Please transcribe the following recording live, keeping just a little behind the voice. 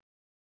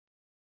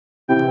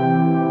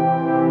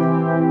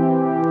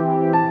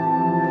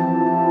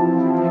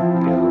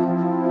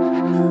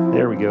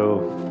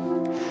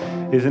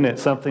Isn't it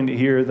something to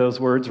hear those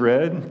words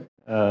read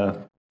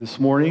this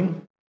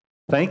morning?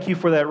 Thank you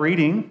for that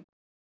reading.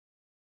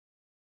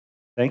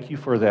 Thank you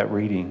for that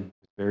reading.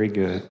 Very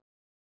good.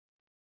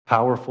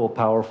 Powerful,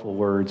 powerful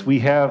words. We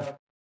have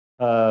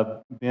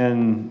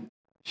been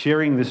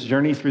sharing this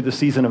journey through the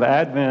season of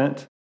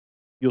Advent.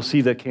 You'll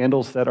see the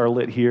candles that are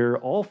lit here.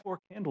 All 4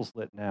 candles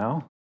lit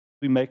now.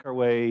 We make our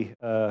way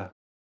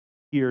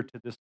here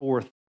to this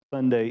 4th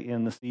Sunday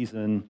in the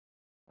season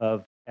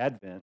of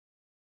Advent.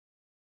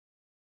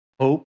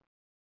 Hope,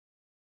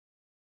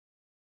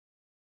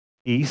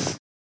 peace,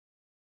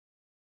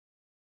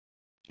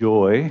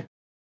 joy,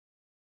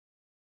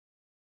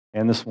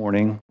 and this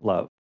morning,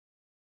 love.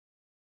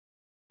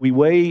 We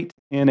wait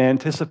in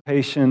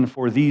anticipation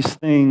for these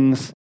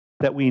things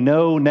that we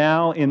know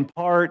now in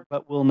part,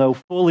 but will know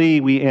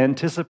fully. We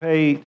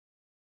anticipate.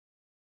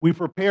 We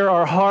prepare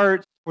our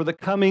hearts for the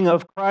coming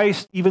of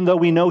Christ, even though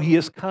we know He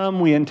has come.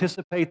 We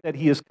anticipate that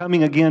He is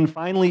coming again,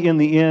 finally in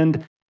the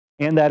end,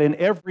 and that in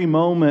every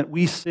moment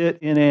we sit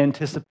in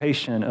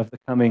anticipation of the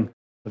coming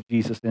of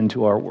Jesus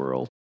into our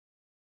world.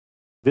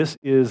 This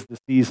is the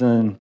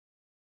season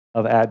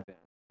of Advent,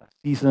 a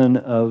season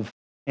of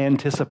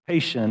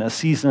anticipation, a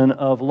season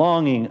of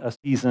longing, a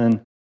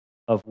season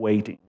of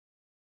waiting.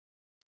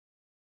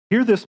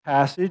 Hear this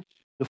passage,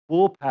 the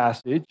full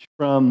passage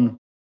from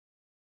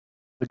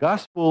the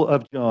Gospel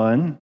of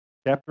John,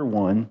 chapter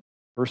 1,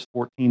 verse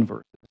 14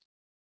 verses.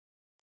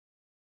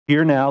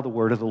 Hear now the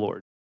word of the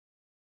Lord.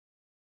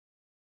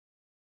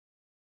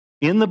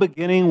 In the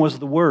beginning was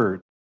the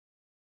Word,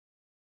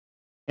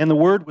 and the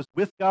Word was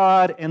with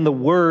God, and the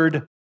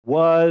Word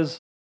was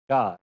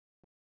God.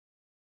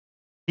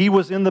 He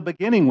was in the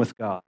beginning with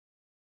God.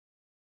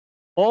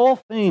 All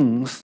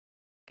things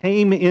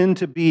came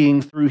into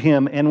being through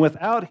Him, and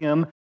without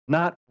Him,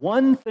 not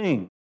one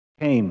thing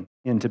came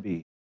into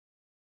being.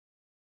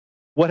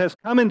 What has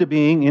come into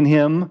being in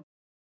Him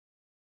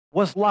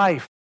was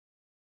life.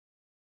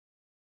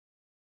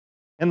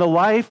 And the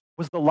life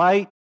was the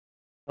light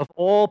of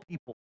all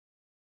people.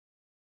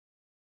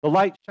 The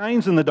light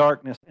shines in the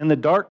darkness, and the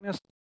darkness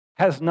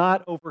has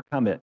not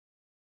overcome it.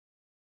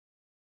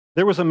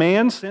 There was a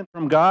man sent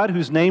from God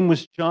whose name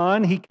was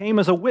John. He came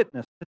as a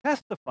witness to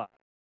testify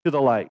to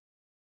the light,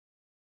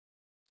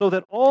 so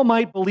that all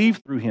might believe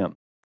through him.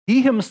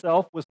 He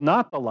himself was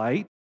not the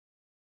light,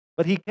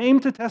 but he came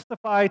to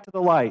testify to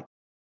the light.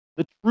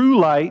 The true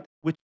light,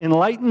 which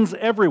enlightens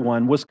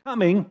everyone, was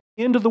coming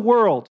into the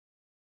world.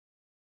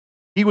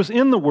 He was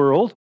in the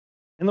world,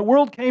 and the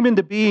world came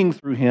into being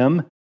through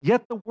him,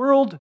 yet the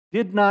world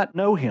did not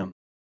know him.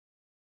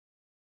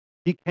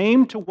 He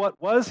came to what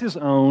was his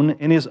own,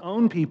 and his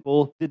own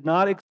people did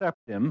not accept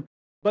him.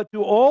 But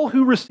to all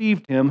who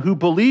received him, who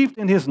believed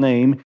in his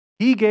name,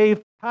 he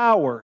gave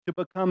power to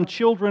become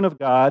children of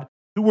God,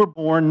 who were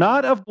born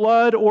not of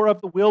blood or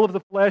of the will of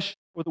the flesh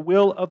or the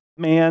will of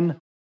man,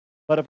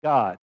 but of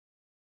God.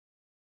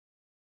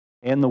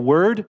 And the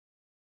Word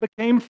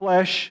became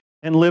flesh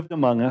and lived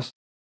among us.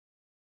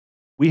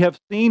 We have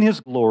seen his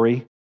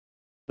glory,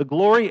 the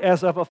glory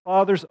as of a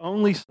Father's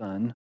only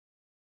Son,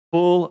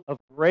 full of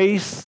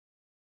grace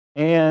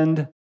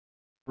and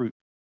fruit.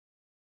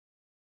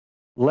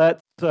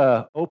 Let's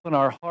open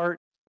our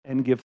hearts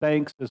and give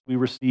thanks as we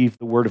receive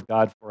the Word of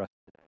God for us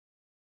today.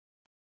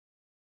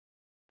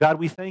 God,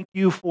 we thank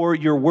you for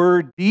your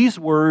Word, these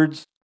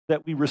words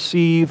that we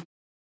receive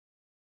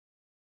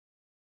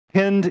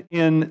penned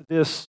in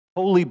this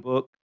holy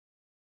book,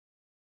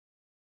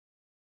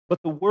 but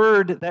the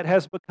Word that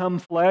has become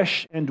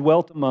flesh and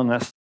dwelt among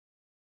us.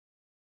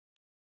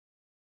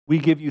 We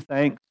give you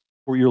thanks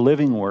for your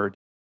living Word.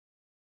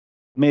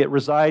 May it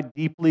reside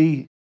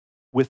deeply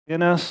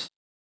within us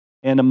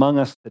and among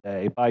us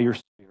today by your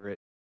Spirit,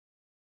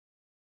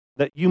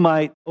 that you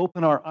might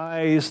open our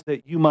eyes,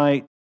 that you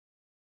might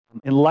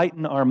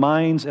enlighten our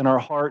minds and our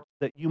hearts,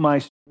 that you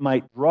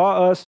might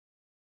draw us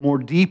more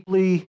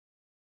deeply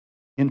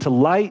into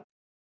light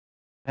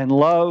and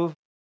love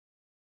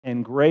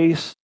and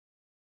grace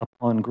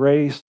upon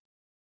grace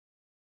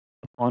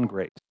upon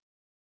grace.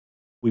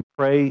 We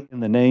pray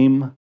in the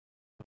name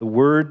of the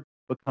Word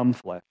become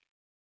flesh,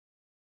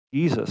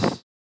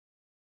 Jesus.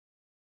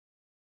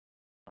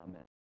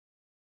 Amen.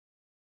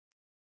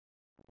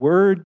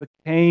 Word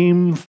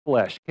became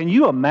flesh. Can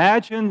you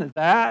imagine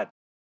that?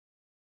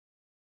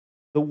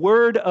 The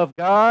Word of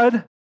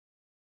God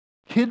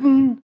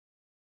hidden.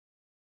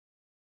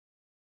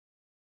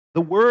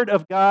 The Word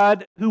of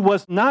God who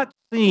was not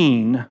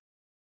seen,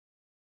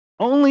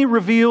 only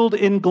revealed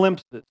in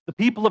glimpses. The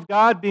people of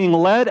God being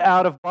led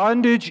out of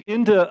bondage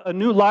into a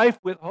new life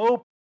with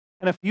hope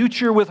and a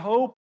future with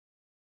hope,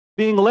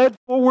 being led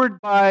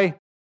forward by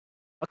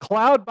a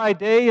cloud by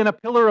day and a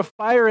pillar of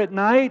fire at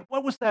night.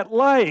 What was that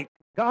like?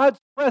 God's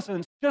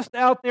presence just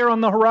out there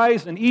on the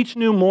horizon each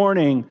new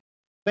morning.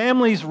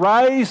 Families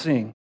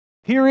rising,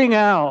 peering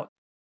out.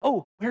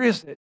 Oh, where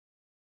is it?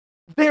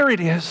 There it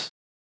is.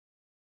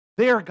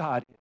 There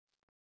God is.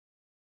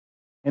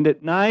 And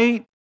at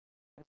night,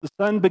 as the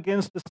sun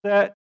begins to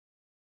set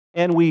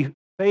and we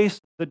face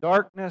the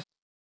darkness,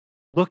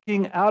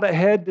 looking out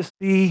ahead to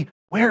see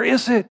Where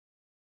is it?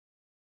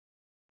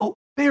 Oh,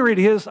 there it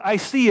is. I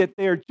see it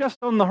there just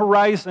on the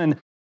horizon.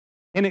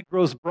 And it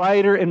grows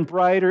brighter and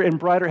brighter and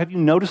brighter. Have you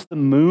noticed the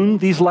moon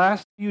these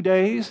last few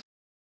days?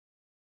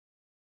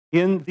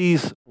 In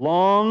these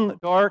long,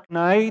 dark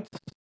nights,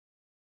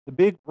 the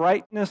big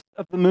brightness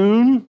of the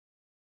moon,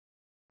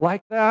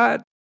 like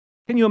that.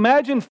 Can you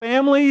imagine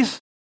families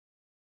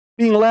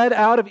being led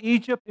out of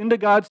Egypt into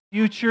God's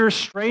future,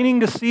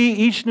 straining to see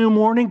each new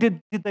morning?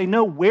 Did they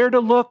know where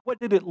to look? What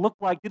did it look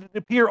like? Did it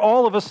appear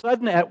all of a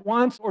sudden at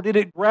once, or did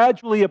it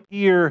gradually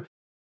appear?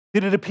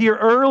 Did it appear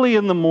early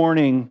in the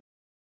morning?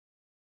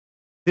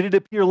 Did it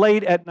appear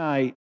late at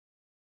night?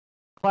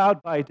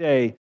 Cloud by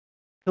day,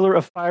 pillar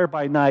of fire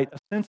by night, a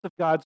sense of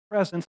God's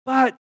presence,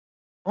 but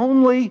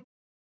only a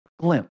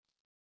glimpse.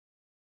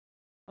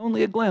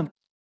 Only a glimpse.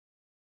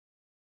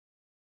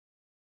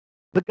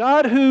 The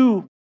God to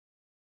whom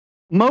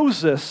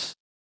Moses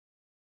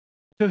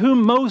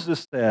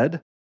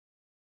said,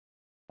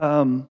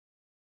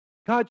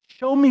 God,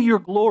 show me your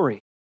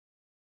glory.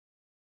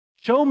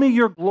 Show me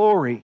your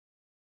glory,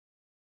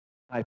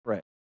 I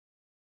pray.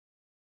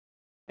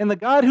 And the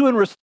God who, in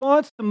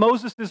response to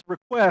Moses'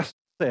 request,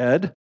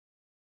 said,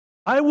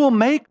 I will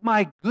make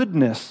my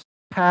goodness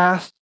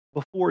pass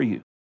before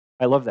you.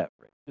 I love that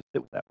phrase. Just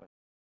sit with that one.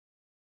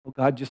 Oh,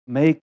 God, if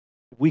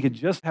we could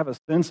just have a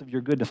sense of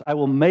your goodness. I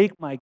will make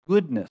my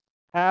goodness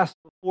pass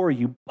before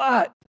you,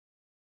 but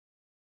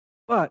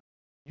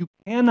you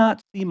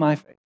cannot see my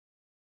face.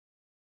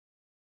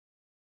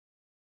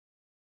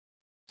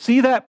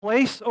 See that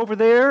place over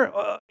there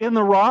in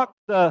the rock,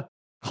 the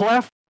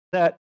cleft,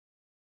 that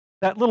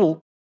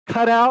little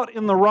cutout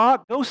in the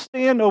rock? Go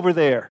stand over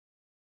there,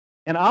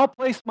 and I'll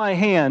place my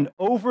hand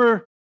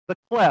over the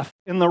cleft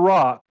in the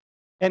rock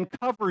and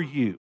cover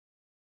you,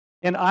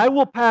 and I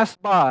will pass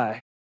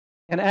by.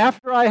 And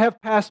after I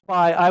have passed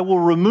by, I will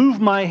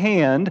remove my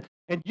hand,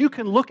 and you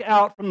can look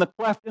out from the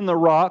cleft in the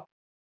rock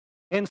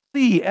and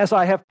see, as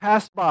I have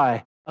passed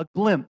by, a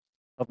glimpse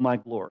of my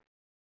glory.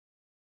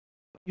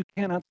 But you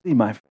cannot see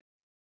my face.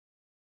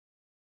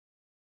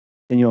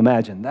 Can you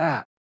imagine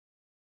that?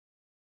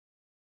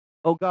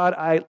 Oh God,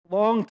 I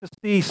long to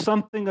see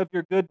something of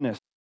your goodness.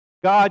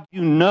 God,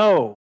 you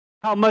know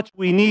how much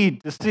we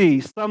need to see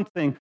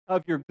something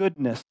of your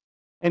goodness.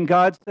 And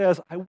God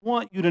says, I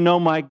want you to know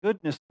my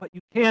goodness, but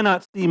you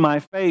cannot see my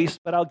face,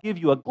 but I'll give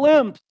you a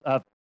glimpse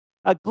of it,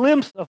 a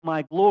glimpse of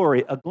my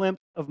glory, a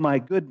glimpse of my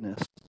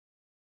goodness.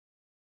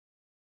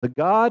 The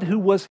God who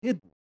was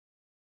hidden,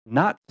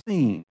 not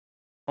seen,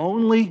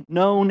 only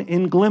known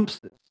in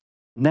glimpses,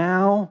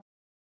 now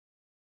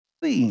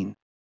seen.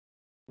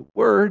 The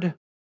Word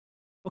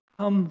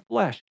become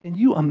flesh. Can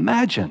you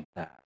imagine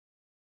that?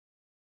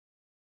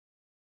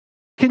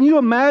 Can you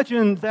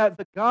imagine that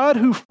the God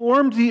who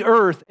formed the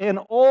earth and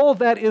all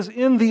that is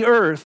in the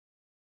earth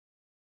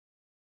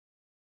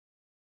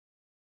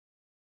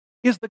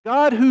is the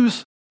God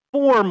whose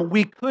form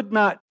we could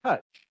not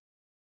touch?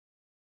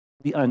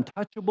 The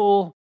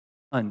untouchable,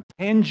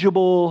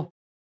 untangible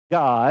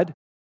God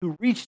who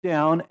reached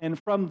down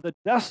and from the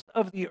dust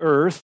of the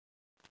earth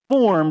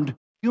formed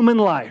human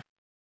life.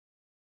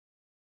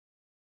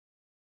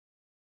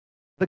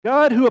 The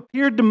God who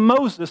appeared to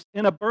Moses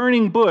in a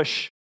burning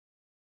bush.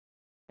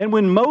 And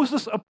when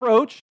Moses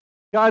approached,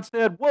 God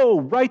said,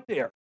 whoa, right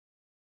there.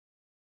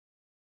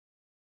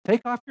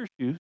 Take off your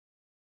shoes,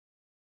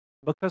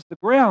 because the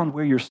ground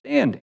where you're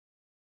standing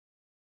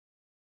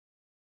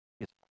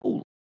is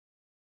holy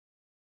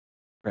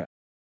ground.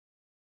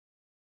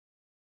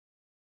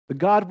 The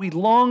God we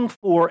long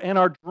for and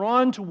are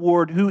drawn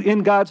toward, who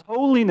in God's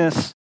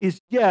holiness is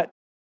yet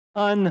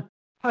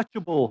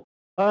untouchable,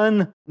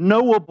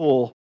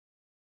 unknowable.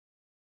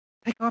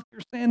 Take off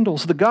your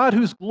sandals. The God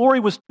whose glory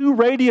was too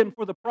radiant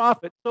for the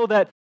prophet, so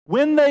that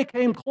when they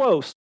came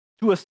close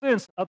to a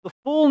sense of the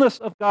fullness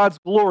of God's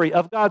glory,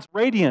 of God's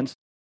radiance,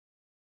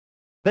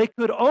 they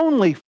could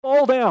only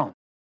fall down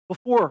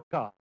before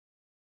God.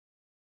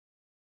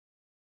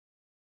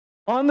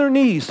 On their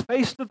knees,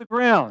 face to the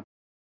ground,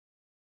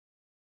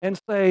 and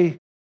say,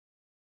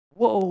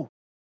 woe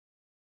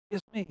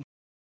is me.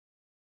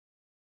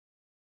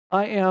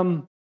 I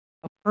am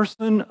a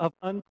person of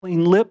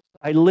unclean lips.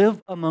 I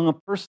live among a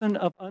person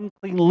of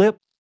unclean lips.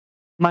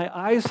 My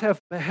eyes have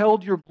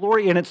beheld your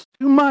glory, and it's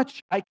too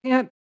much. I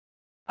can't.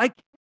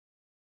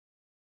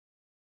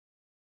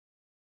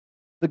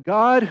 The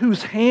God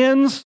whose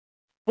hands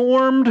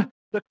formed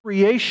the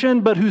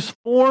creation, but whose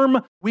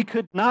form we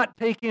could not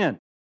take in,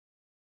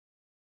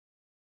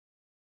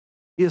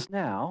 is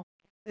now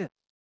this,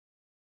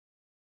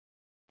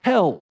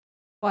 held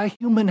by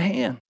human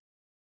hands.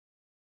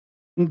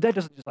 And that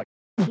doesn't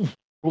just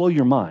blow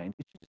your mind.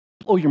 It should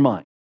just blow your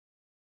mind.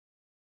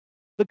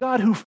 The God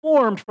who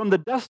formed from the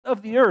dust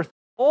of the earth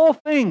all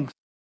things,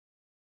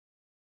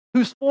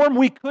 whose form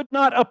we could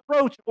not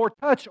approach or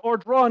touch or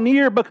draw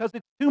near because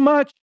it's too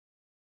much.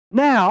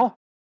 Now,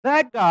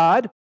 that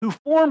God who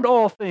formed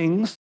all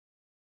things,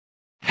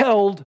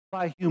 held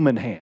by human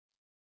hands.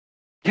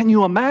 Can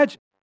you imagine?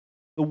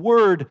 The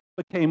Word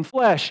became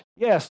flesh,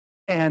 yes,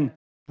 and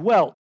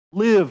dwelt,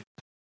 lived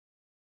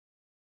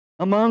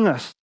among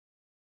us.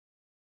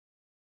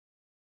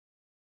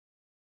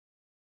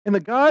 And the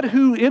God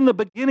who in the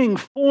beginning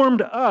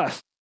formed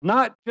us,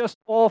 not just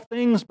all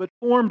things, but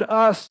formed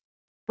us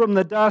from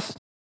the dust,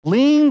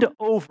 leaned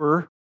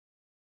over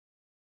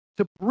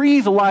to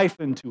breathe life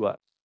into us.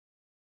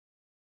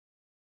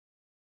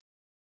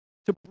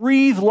 To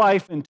breathe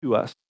life into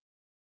us.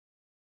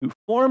 Who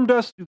formed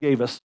us, who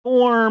gave us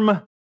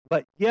form,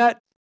 but yet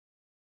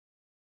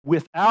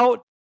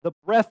without the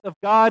breath of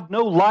God,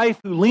 no life,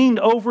 who leaned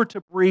over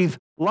to breathe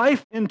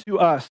life into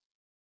us.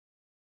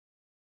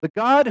 The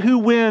God who,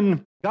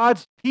 when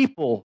God's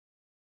people,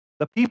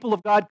 the people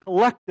of God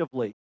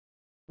collectively,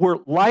 were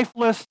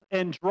lifeless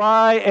and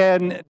dry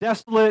and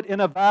desolate in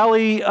a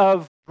valley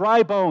of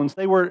dry bones.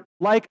 They were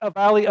like a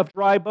valley of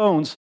dry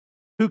bones,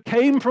 who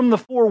came from the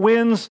four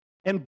winds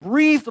and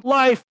breathed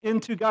life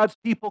into God's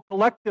people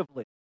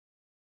collectively.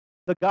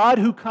 The God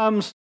who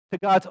comes to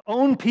God's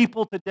own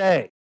people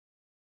today,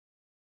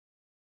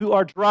 who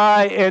are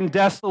dry and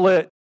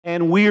desolate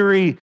and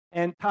weary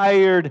and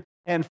tired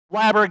and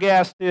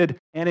flabbergasted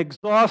and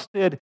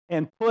exhausted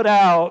and put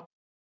out,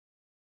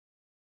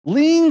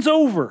 leans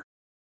over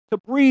to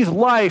breathe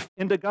life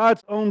into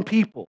God's own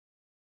people.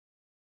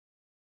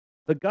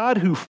 The God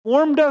who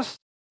formed us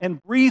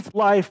and breathed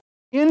life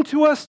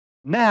into us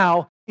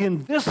now,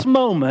 in this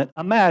moment,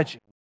 imagine,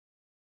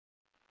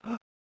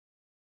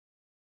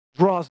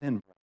 draws in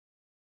breath.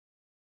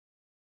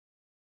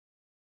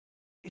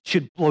 It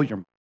should blow your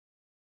mind.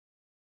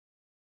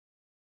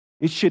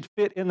 It should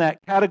fit in that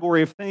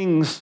category of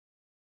things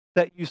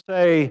that you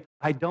say,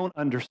 I don't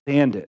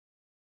understand it.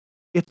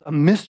 It's a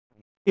mystery.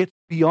 It's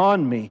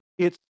beyond me.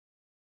 It's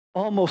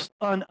almost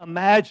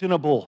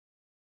unimaginable.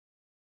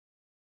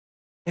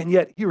 And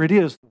yet, here it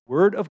is. The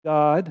Word of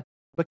God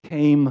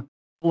became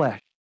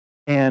flesh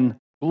and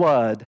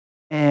blood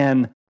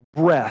and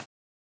breath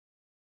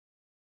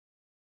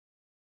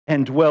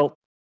and dwelt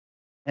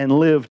and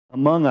lived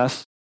among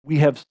us. We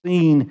have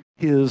seen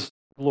His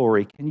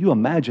glory. Can you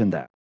imagine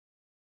that?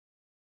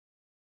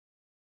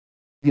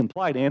 The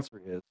implied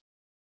answer is,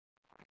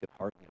 I could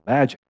hardly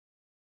imagine.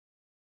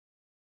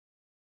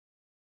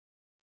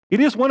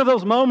 It is one of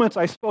those moments,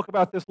 I spoke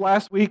about this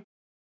last week.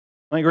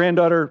 My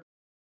granddaughter,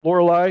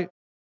 Lorelei,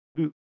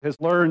 who has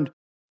learned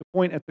to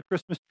point at the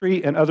Christmas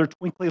tree and other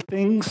twinkly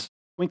things,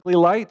 twinkly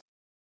lights,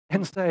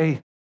 and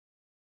say,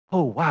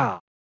 oh, wow.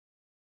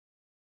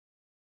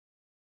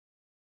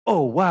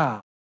 Oh,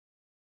 wow.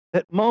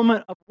 That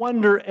moment of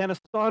wonder and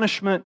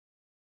astonishment.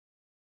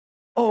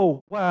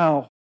 Oh,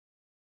 wow.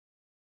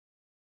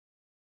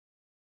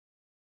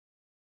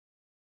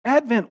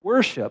 Advent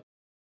worship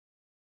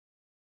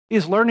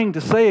is learning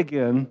to say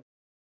again,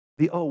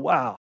 the oh,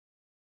 wow.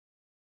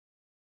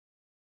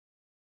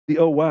 The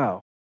oh,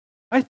 wow.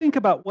 I think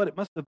about what it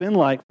must have been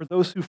like for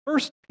those who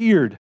first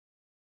peered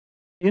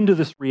into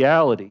this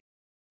reality,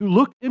 who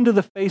looked into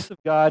the face of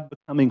God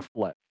becoming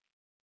flesh.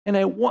 And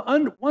I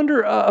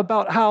wonder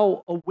about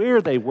how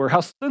aware they were,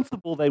 how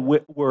sensible they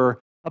were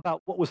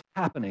about what was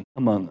happening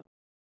among them,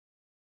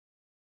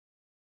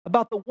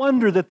 about the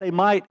wonder that they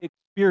might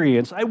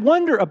experience. I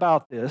wonder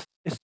about this,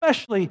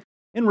 especially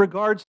in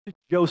regards to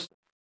Joseph,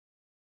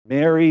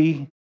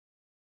 Mary,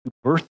 who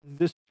birthed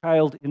this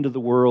child into the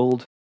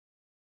world.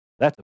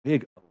 That's a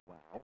big oh,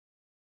 wow.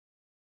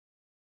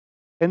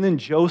 And then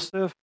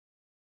Joseph,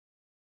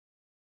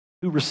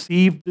 who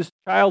received this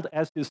child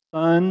as his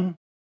son,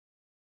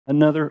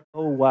 another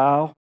oh,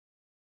 wow.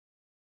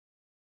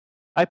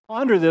 I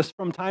ponder this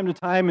from time to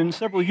time, and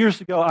several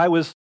years ago I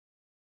was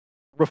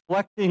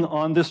reflecting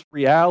on this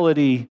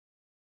reality,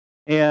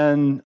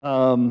 and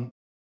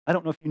I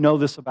don't know if you know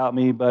this about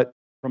me, but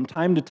from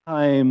time to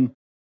time,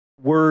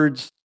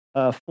 words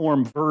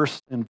form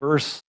verse, and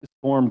verse is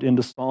formed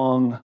into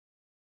song.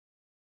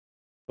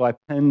 So I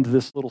penned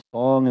this little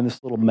song and this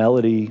little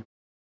melody,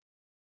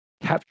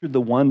 captured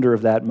the wonder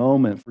of that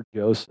moment for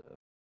Joseph,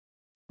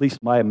 at least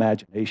my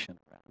imagination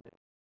around it.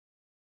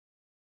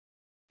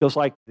 It goes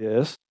like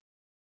this.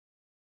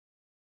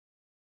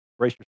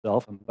 Brace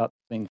yourself, I'm about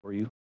to sing for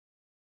you.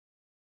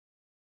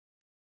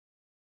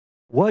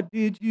 What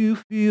did you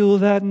feel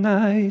that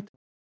night?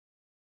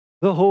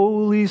 The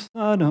Holy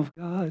Son of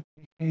God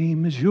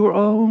became as your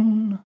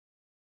own,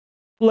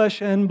 flesh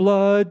and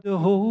blood to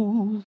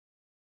hold.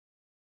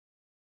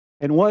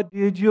 And what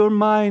did your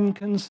mind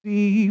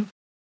conceive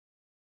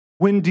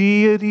when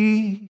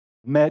deity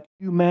met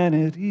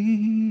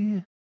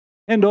humanity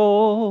and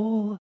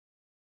all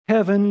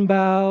heaven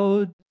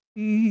bowed to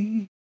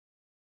see?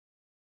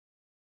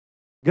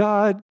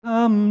 God,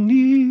 come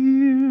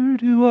near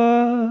to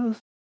us,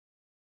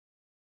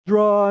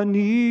 draw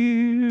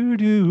near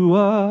to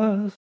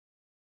us,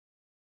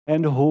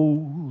 and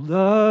hold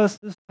us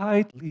as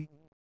tightly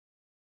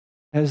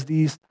as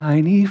these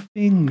tiny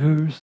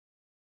fingers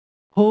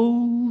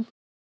hold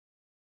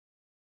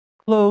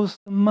close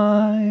to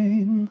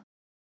mine.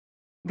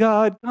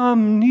 God,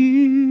 come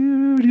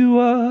near to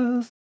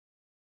us,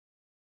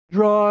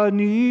 draw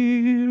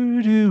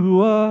near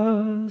to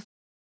us,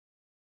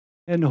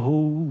 and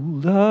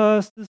hold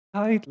us as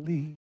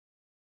tightly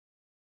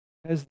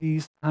as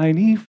these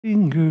tiny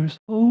fingers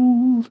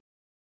hold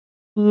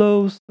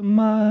close to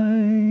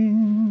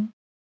mine.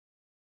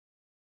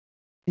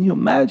 Can you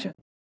imagine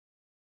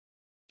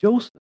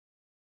Joseph,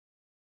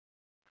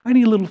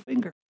 tiny little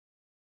finger,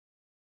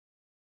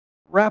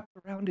 wrapped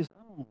around his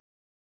own,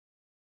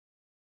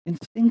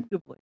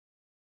 instinctively?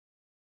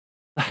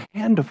 The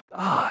hand of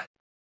God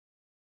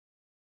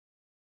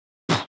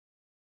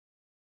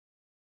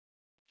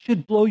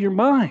should blow your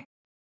mind.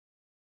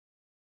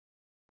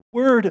 The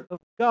Word of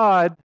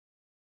God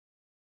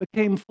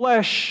became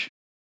flesh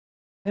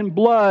and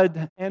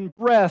blood and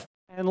breath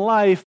and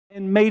life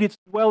and made its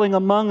dwelling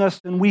among us,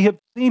 and we have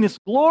seen its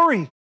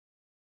glory.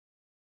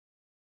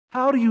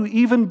 How do you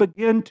even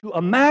begin to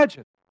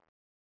imagine?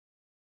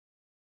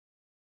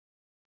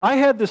 I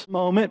had this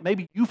moment,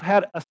 maybe you've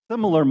had a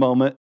similar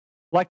moment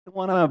like the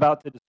one I'm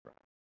about to describe.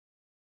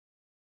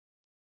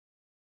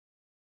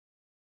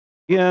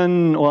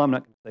 I'm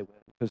not going to say when,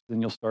 because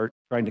then you'll start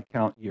trying to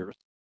count years.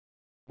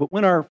 But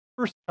when our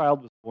first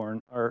child was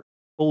born, our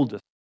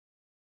oldest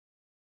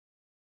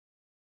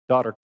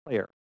daughter,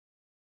 Claire,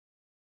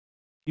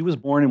 she was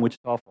born in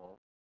Wichita Falls.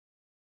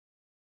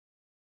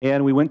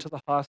 And we went to the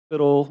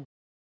hospital.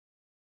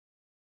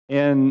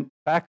 And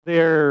back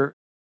there,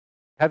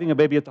 having a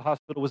baby at the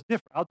hospital was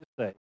different, I'll just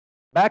say.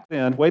 Back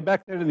then, way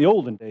back then in the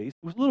olden days,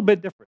 it was a little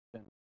bit different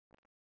then.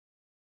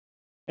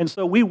 And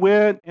so we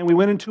went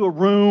into a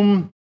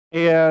room,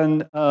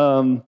 and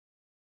for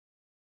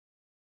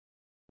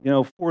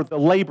the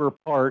labor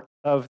part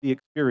of the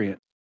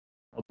experience,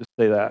 I'll just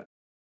say that.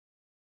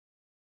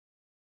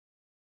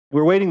 We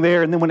were waiting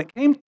there, and then when it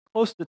came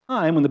close to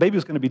time, when the baby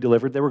was going to be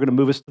delivered, they were going to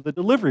move us to the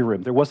delivery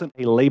room. There wasn't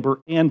a labor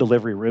and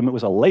delivery room, it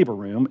was a labor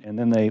room, and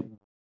then they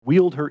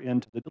wheeled her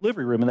into the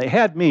delivery room, and they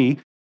had me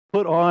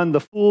put on the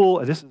full,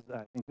 I think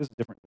this is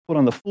different, put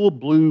on the full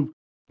blue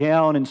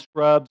gown and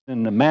scrubs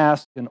and a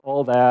mask and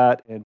all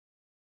that, and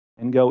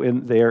go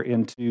in there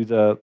into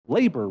the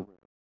labor room.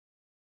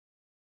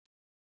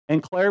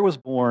 And Claire was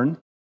born,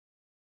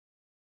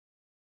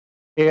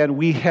 and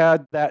we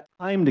had that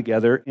time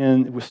together,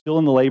 and it was still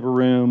in the labor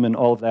room and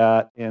all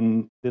that,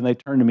 and then they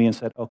turned to me and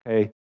said,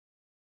 okay,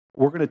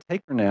 we're going to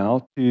take her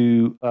now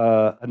to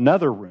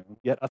another room,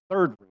 yet a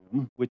third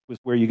room, which was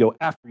where you go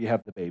after you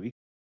have the baby,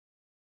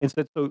 and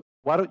said, so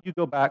why don't you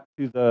go back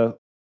to the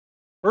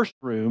first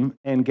room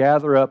and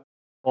gather up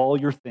all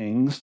your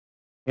things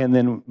and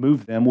then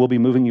move them. We'll be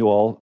moving you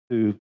all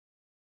to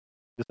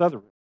this other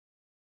room.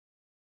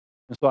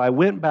 And so I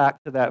went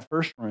back to that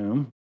first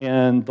room,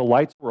 and the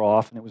lights were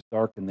off, and it was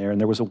dark in there, and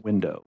there was a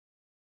window.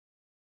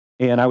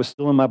 And I was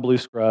still in my blue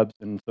scrubs,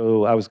 and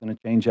so I was going to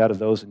change out of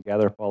those and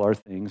gather up all our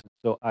things. And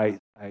so I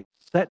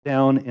sat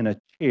down in a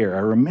chair. I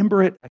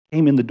remember it. I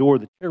came in the door.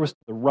 The chair was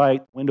to the right.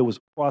 The window was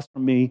across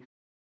from me.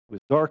 It was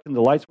dark, and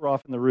the lights were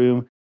off in the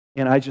room.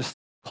 And I just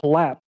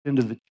collapsed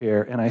into the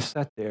chair, and I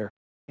sat there,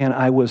 and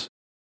I was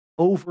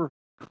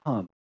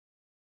overcome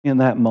in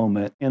that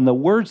moment. And the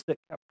words that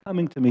kept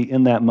coming to me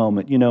in that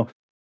moment,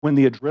 when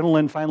the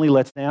adrenaline finally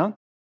lets down,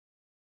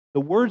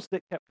 the words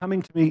that kept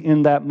coming to me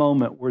in that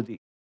moment were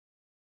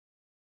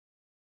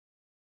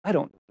I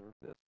don't deserve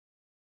this.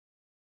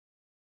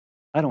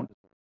 I don't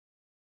deserve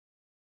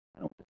it. I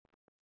don't deserve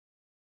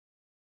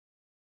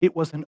it. It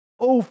was an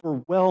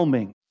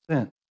overwhelming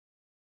sense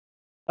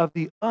of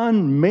the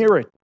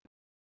unmerited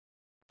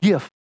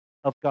gift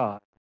of God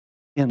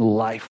in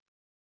life.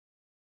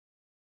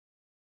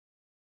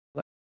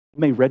 It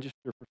may register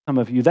for some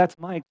of you. That's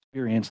my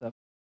experience of it.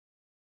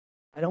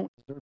 I don't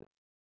deserve this.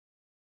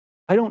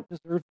 I don't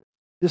deserve this.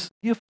 This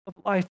gift of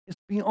life is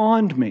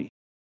beyond me.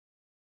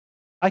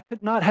 I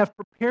could not have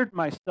prepared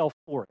myself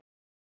for it.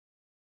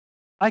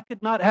 I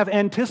could not have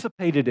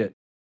anticipated it.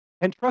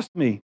 And trust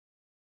me,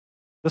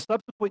 the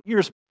subsequent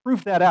years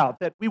proved that out,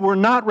 that we were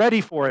not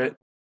ready for it.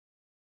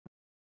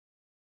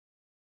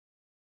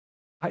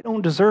 I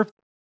don't deserve it.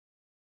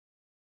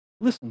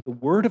 Listen, the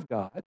Word of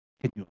God,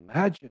 can you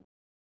imagine?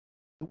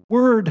 The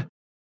Word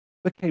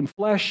became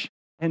flesh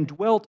and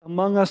dwelt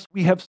among us.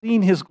 We have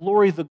seen His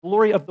glory, the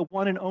glory of the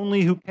one and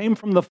only who came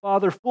from the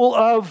Father, full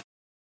of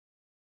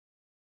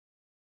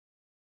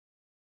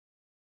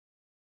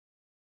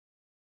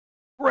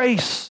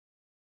grace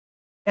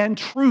and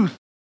truth.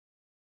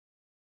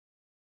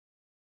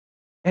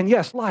 And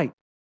yes, light,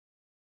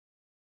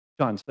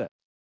 John says.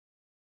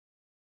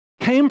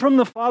 Came from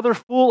the Father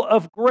full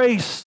of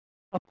grace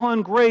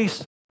upon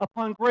grace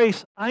upon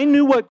grace. I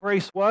knew what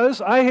grace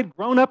was. I had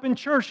grown up in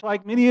church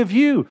like many of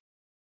you,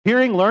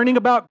 learning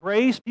about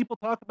grace. People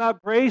talk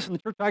about grace. In the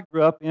church I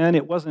grew up in,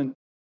 it wasn't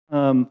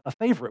a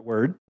favorite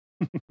word.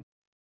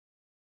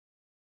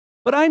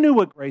 But I knew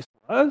what grace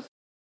was.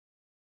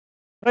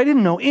 But I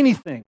didn't know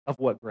anything of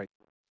what grace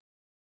was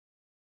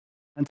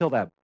until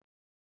that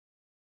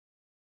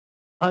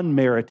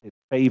unmerited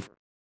favor,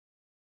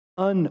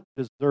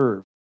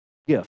 undeserved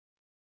gift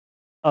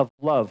of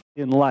love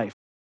in life.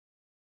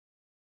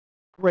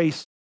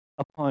 Grace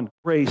upon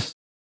grace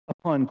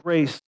upon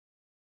grace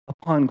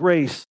upon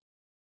grace.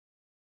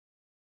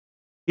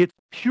 It's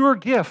pure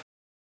gift.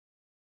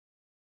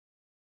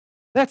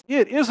 That's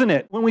it, isn't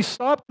it? When we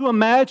stop to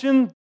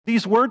imagine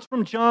these words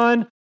from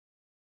John,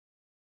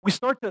 we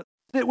start to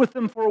sit with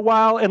them for a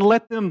while and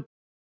let them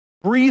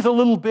breathe a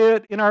little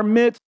bit in our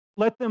midst,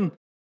 let them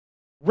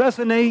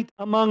resonate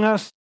among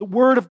us. The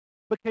Word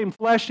became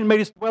flesh and made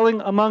His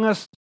dwelling among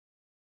us.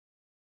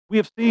 We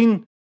have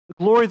seen the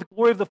glory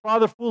of the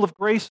Father, full of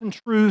grace and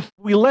truth.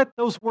 We let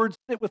those words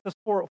sit with us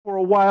for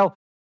a while.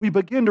 We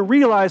begin to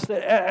realize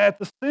that at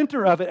the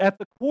center of it, at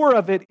the core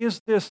of it,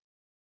 is this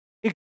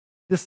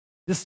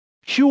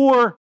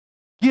pure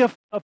gift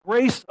of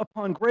grace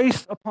upon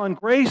grace upon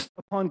grace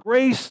upon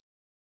grace.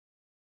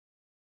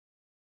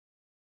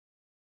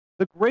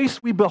 The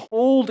grace we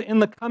behold in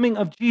the coming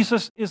of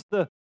Jesus is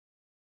the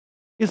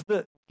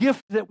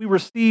gift that we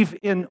receive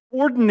in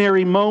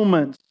ordinary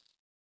moments.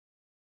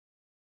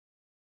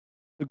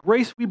 The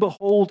grace we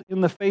behold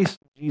in the face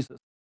of Jesus.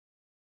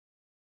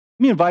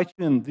 Let me invite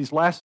you in these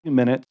last few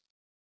minutes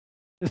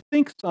to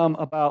think some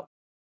about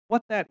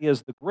what that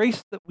is, the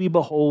grace that we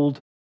behold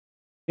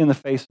in the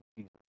face of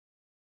Jesus.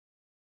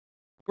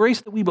 The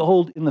grace that we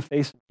behold in the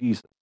face of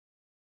Jesus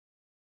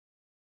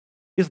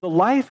is the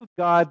life of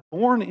God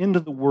born into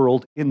the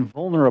world in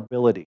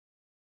vulnerability.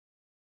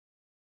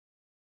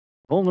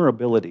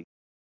 Vulnerability.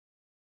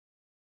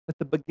 At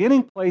the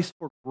beginning place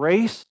for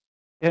grace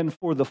and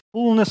for the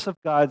fullness of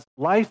God's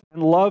life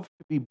and love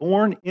to be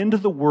born into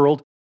the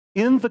world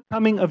in the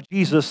coming of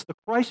Jesus, the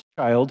Christ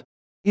child,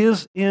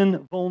 is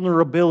in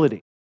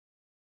vulnerability.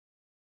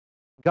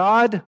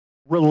 God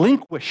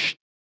relinquished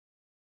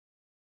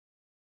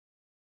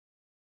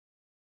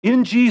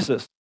in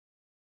Jesus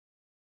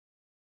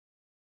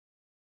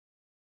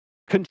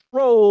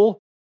control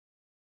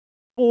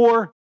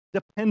for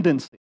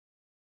dependency,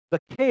 the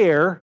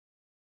care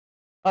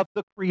of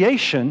the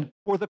creation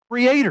for the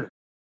Creator.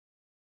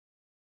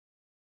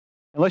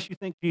 Unless you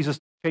think Jesus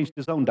changed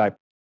His own diaper.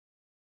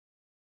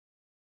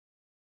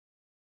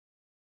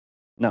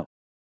 No.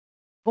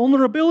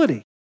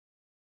 Vulnerability.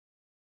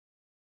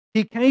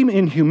 He came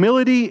in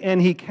humility,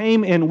 and He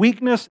came in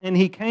weakness, and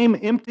He came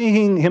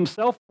emptying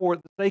Himself for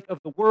the sake of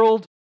the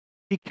world.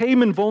 He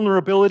came in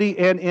vulnerability,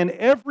 and in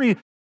every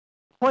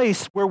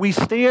place where we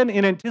stand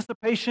in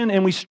anticipation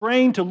and we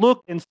strain to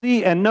look and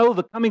see and know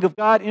the coming of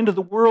God into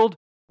the world,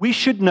 we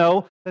should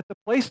know that the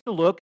place to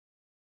look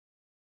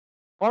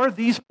are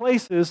these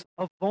places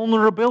of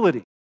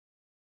vulnerability.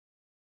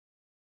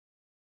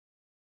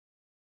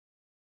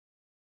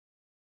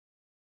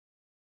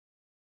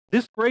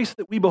 This grace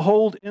that we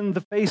behold in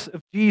the face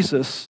of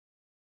Jesus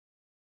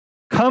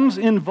comes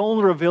in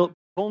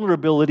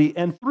vulnerability,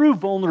 and through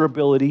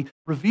vulnerability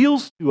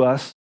reveals to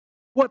us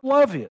what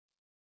love is.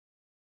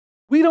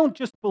 We don't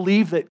just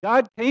believe that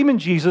God came in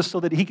Jesus so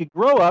that He could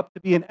grow up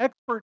to be an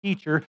expert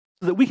teacher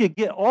so that we could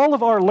get all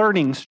of our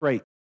learning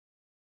straight.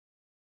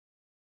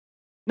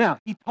 Now,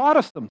 He taught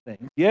us some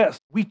things. Yes,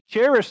 we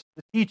cherish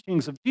the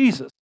teachings of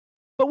Jesus.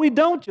 But we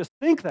don't just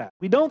think that.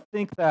 We don't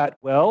think that,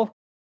 well,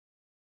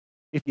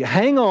 if you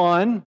hang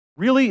on,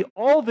 really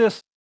all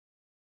this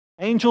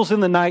angels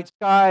in the night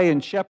sky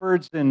and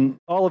shepherds and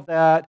all of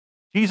that,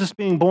 Jesus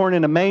being born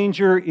in a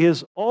manger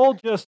is all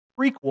just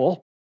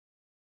prequel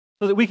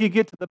so that we could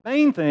get to the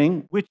main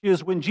thing, which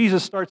is when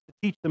Jesus starts to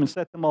teach them and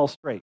set them all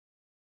straight.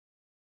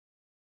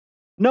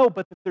 No,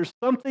 but that there's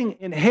something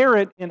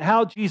inherent in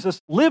how Jesus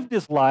lived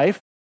His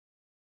life,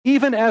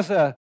 even as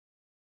a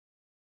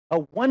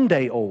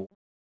one-day-old,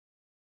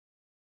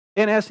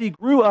 and as He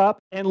grew up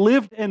and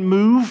lived and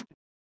moved,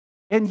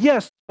 and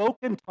yes, spoke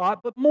and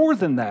taught, but more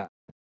than that.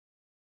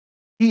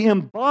 He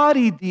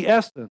embodied the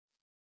essence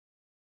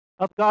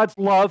of God's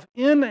love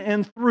in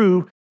and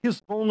through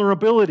His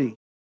vulnerability.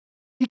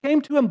 He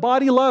came to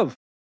embody love.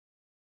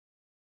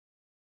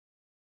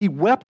 He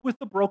wept with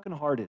the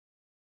brokenhearted.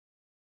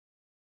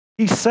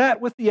 He sat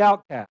with the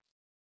outcast.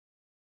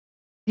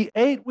 He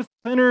ate with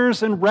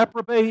sinners and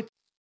reprobates.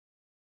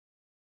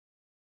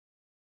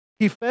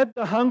 He fed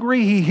the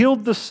hungry. He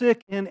healed the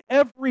sick. In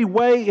every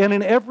way and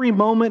in every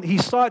moment, He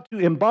sought to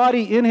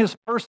embody in His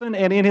person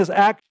and in His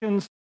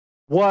actions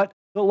what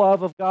the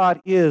love of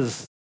God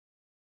is.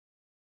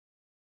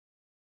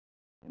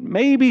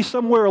 Maybe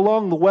somewhere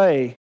along the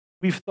way,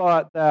 we've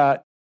thought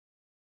that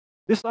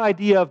this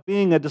idea of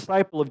being a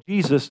disciple of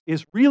Jesus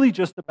is really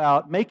just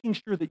about making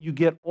sure that you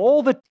get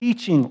all the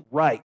teaching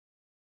right.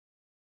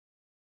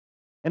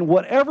 And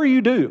whatever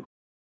you do,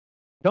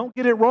 don't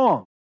get it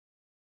wrong.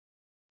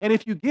 And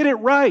if you get it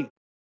right,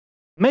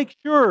 make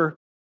sure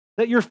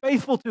that you're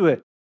faithful to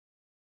it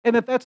and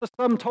that that's the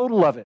sum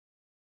total of it.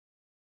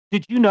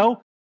 Did you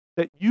know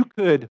that you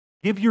could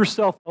give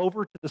yourself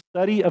over to the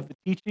study of the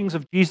teachings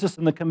of Jesus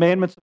and the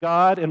commandments of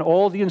God and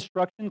all the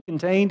instruction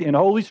contained in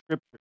Holy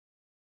Scripture?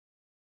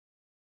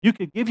 You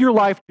could give your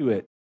life to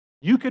it.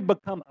 You could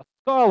become a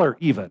scholar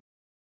even.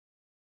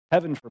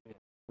 Heaven forbid.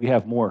 We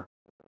have more,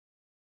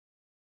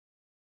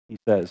 He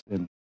says,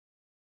 in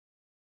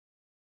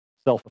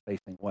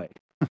self-effacing way.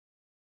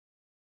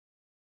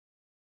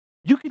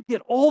 You could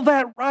get all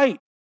that right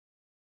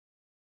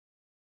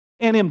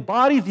and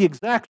embody the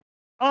exact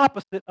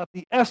opposite of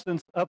the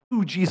essence of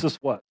who Jesus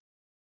was.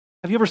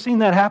 Have you ever seen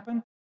that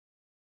happen?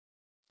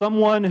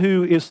 someone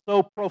who is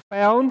so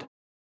profound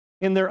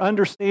in their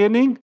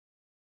understanding,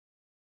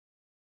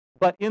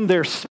 but in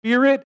their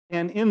spirit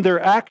and in their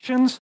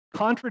actions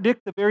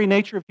contradict the very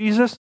nature of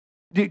Jesus?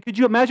 Could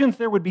you imagine if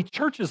there would be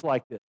churches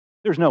like this?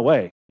 There's no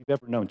way you've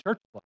ever known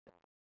churches like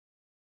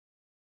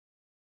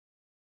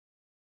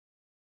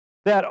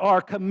that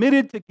are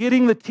committed to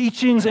getting the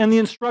teachings and the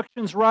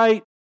instructions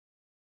right,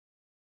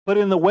 but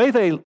in the way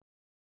they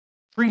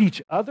treat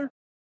each other,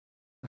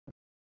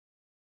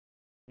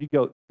 you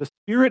go, the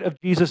Spirit of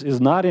Jesus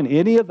is not in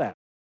any of that.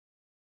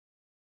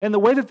 And the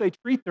way that they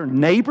treat their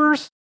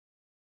neighbors,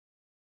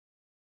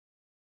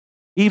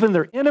 even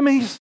their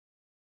enemies,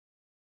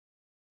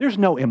 there's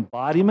no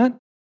embodiment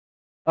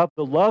of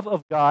the love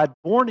of God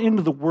born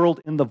into the world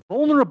in the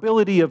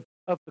vulnerability of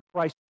the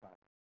Christ child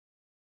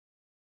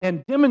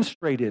and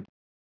demonstrated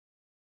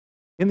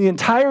in the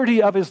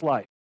entirety of his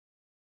life.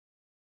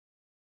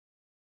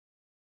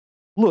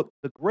 Look,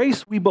 the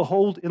grace we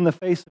behold in the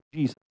face of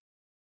Jesus,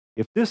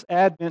 if this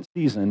Advent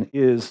season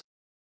is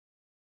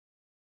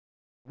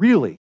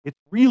it's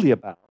really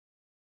about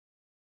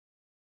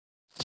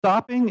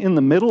stopping in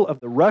the middle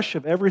of the rush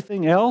of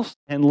everything else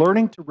and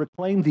learning to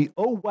reclaim the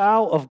oh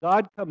wow of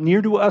God come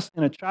near to us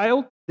in a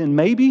child, then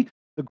maybe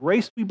the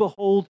grace we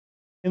behold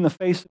in the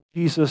face of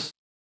Jesus,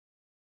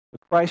 the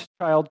Christ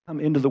child come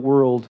into the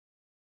world,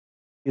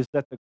 is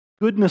that the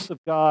goodness of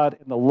God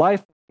and the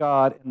life of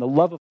God and the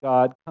love of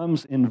God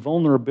comes in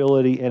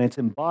vulnerability, and it's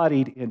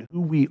embodied in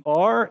who we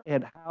are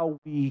and how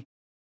we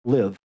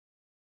live.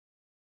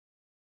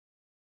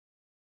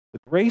 The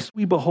grace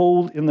we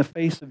behold in the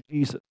face of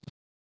Jesus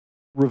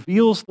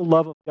reveals the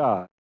love of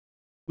God,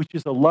 which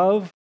is a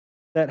love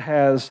that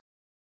has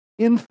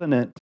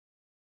infinite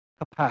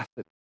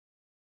capacity.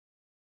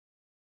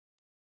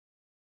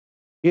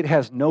 It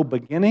has no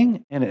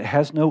beginning and it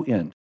has no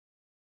end.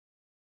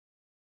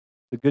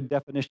 It's a good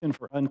definition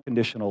for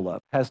unconditional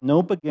love. Has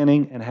no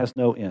beginning and has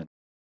no end.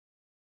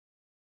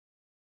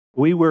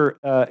 We were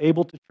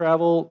able to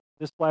travel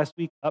this last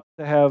week up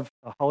to have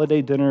a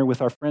holiday dinner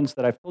with our friends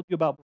that I've told you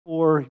about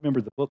before. Remember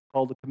the book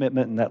called The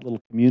Commitment and that little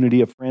community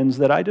of friends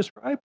that I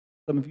described?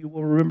 Some of you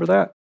will remember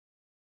that.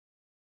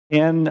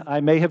 And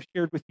I may have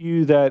shared with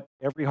you that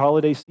every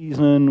holiday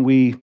season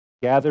we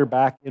gather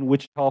back in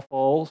Wichita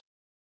Falls.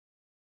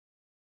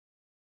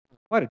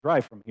 It's quite a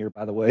drive from here,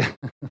 by the way.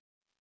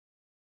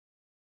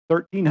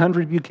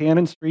 1300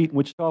 Buchanan Street in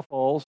Wichita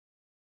Falls.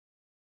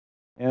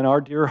 And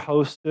our dear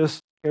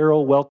hostess,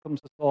 Carol, welcomes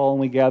us all, and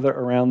we gather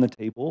around the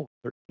table,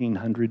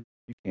 1300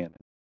 Buchanan.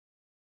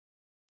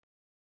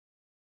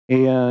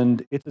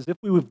 And it's as if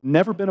we've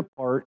never been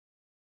apart,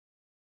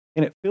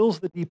 and it fills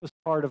the deepest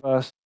part of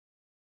us.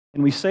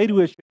 And we say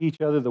to each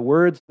other the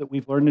words that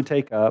we've learned to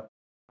take up: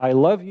 I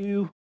love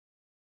you,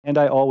 and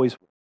I always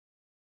will.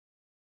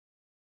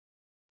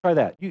 Try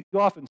that. You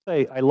often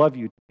say, I love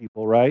you to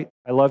people, right?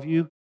 I love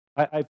you.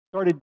 I've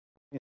started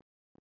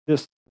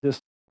this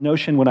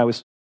notion when I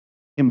was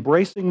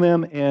embracing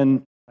them,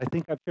 and I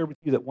think I've shared with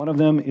you that one of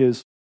them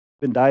is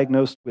been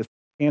diagnosed with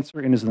cancer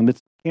and is in the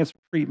midst of cancer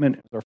treatment.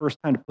 It was our first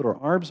time to put our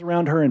arms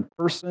around her in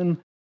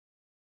person.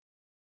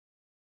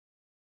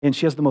 And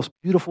she has the most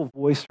beautiful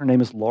voice. Her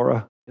name is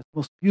Laura. She has the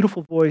most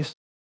beautiful voice.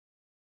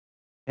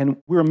 And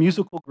we're a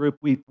musical group.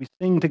 We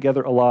sing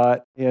together a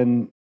lot.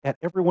 And at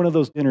every one of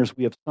those dinners,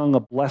 we have sung a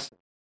blessing.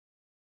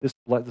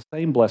 The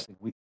same blessing.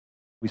 We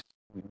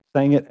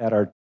sang it at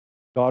our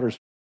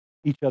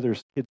each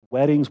other's kids'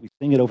 weddings. We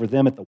sing it over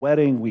them at the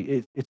wedding.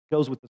 It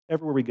goes with us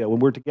everywhere we go. When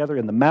we're together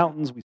in the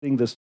mountains, we sing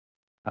this.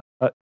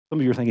 Some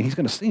of you are thinking, he's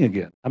going to sing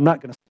again. I'm not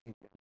going to sing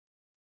again.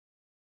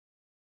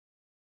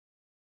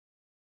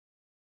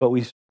 But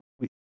we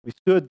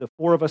stood, the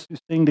four of us who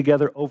sing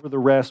together over the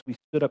rest, we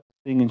stood up to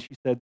sing, and she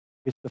said,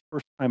 it's the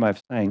first time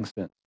I've sang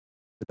since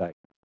the diagnosis.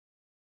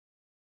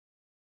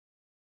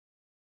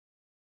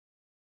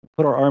 We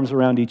put our arms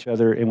around each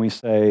other and we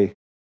say,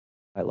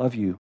 I love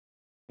you.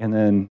 And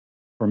then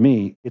for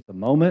me, it's a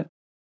moment,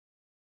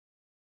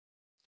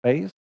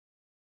 space,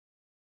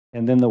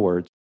 and then the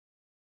words,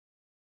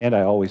 and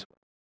I always will.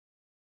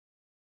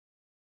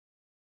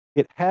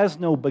 It has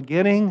no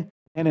beginning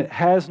and it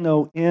has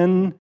no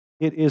end.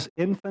 It is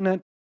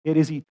infinite. It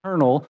is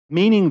eternal,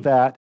 meaning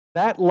that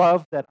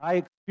love that I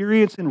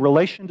experience in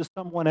relation to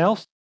someone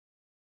else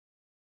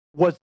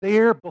was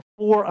there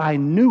before I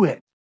knew it.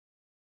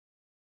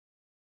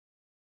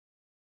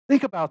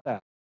 Think about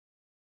that.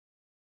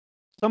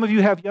 Some of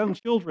you have young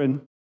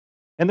children,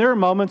 and there are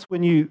moments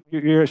when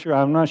you're sure,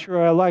 I'm not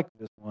sure I like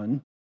this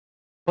one,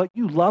 but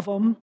you love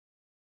them.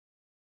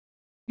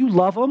 You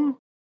love them.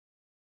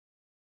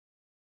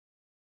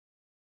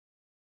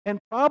 And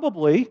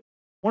probably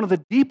one of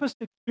the deepest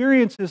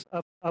experiences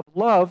of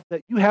love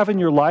that you have in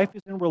your life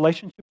is in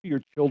relationship to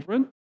your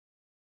children.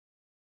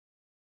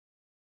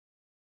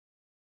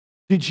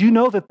 Did you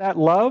know that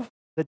love,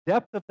 the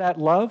depth of that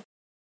love,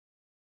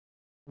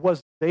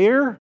 was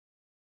there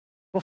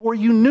before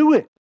you knew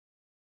it?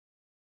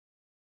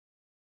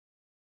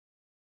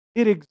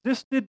 It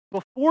existed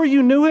before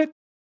you knew it,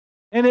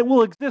 and it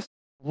will exist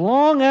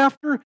long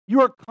after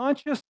you are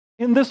conscious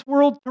in this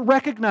world to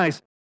recognize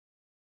it.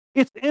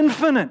 It's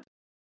infinite,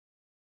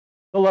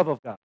 the love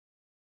of God.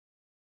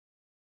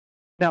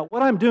 Now,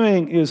 what I'm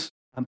doing is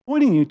I'm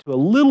pointing you to a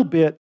little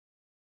bit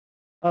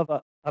of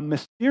a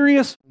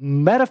mysterious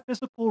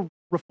metaphysical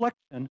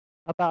reflection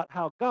about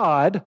how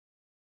God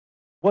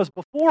was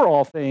before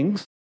all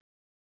things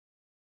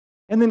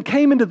and then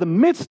came into the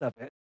midst of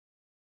it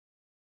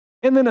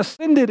and then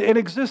ascended and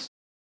exists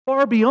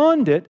far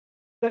beyond it,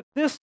 that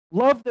this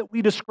love that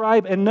we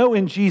describe and know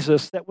in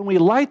Jesus, that when we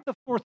light the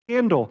fourth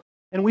candle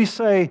and we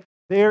say,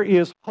 there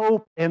is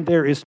hope and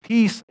there is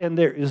peace and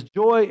there is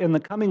joy in the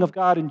coming of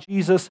God in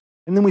Jesus,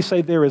 and then we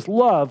say there is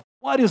love,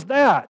 what is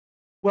that?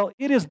 Well,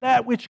 it is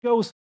that which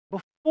goes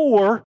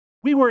before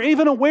we were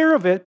even aware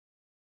of it,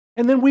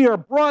 and then we are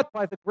brought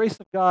by the grace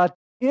of God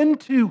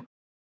into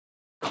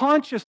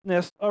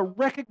consciousness, a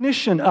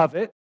recognition of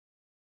it,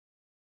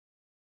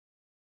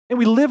 and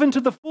we live into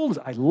the fullness.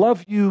 I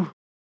love you.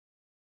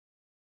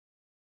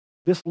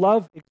 This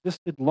love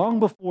existed long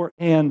before,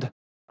 and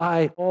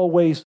I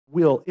always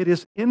will. It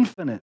is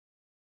infinite.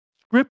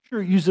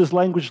 Scripture uses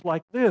language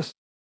like this,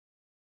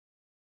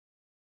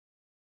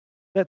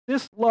 that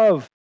this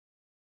love,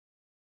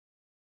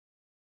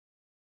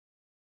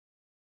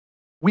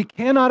 we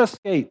cannot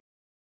escape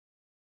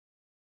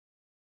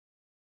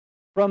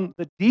from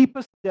the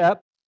deepest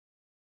depth.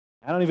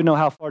 I don't even know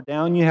how far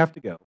down you have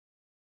to go.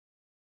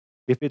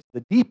 If it's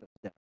the deepest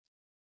depth,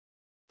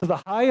 to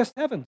the highest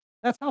heavens.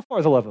 That's how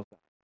far the love of God.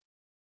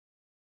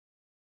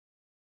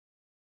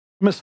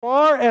 From as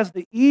far as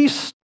the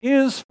east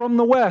is from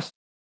the west.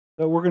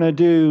 So we're going to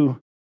do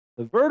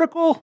the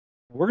vertical,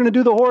 we're going to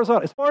do the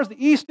horizontal. As far as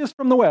the east is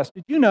from the west.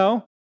 Did you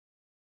know?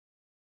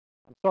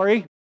 I'm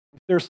sorry if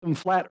there's some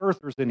flat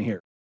earthers in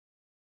here.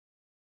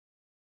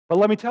 But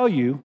let me tell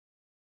you,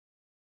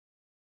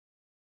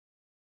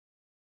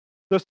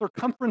 the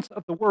circumference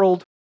of the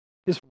world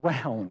is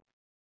round.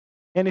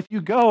 And if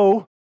you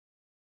go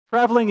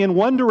traveling in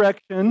one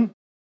direction,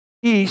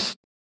 east,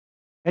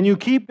 and you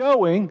keep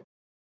going,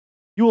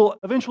 you will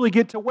eventually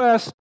get to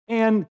west,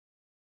 and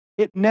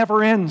it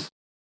never ends.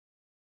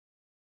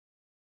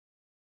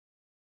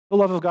 The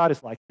love of God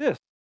is like this.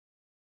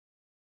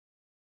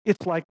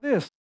 It's like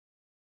this.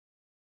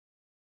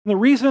 And the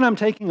reason I'm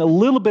taking a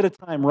little bit of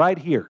time right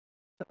here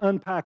to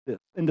unpack this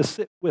and to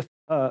sit with,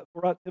 to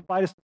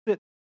invite us to sit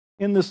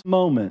in this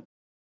moment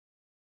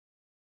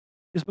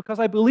is because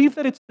I believe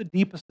that it's the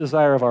deepest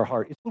desire of our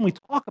heart. It's when we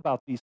talk about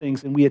these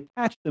things and we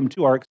attach them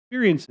to our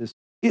experiences,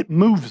 it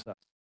moves us.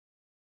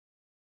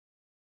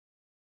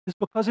 It's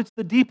because it's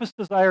the deepest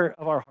desire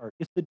of our heart.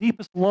 It's the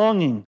deepest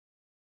longing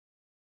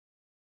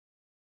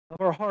of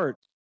our hearts.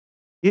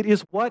 It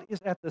is what is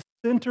at the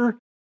center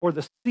or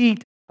the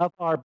seat of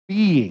our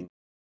being.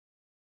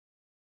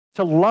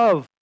 To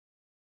love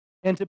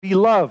and to be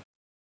loved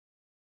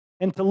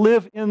and to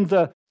live in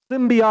the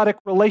symbiotic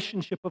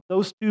relationship of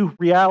those two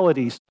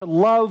realities, to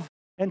love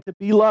and to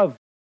be loved.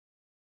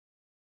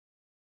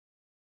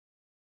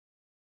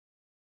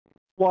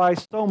 Why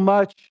so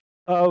much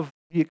of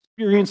the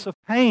experience of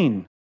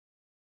pain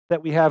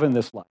that we have in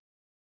this life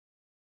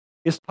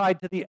is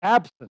tied to the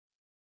absence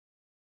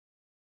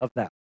of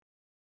that.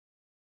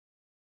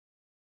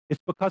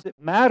 It's because it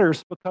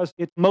matters, because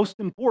it's most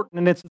important,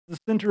 and it's at the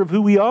center of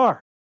who we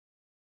are.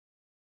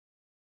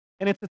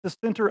 And it's at the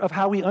center of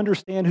how we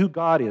understand who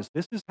God is.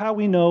 This is how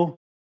we know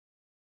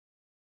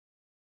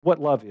what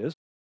love is,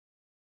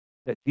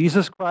 that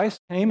Jesus Christ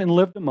came and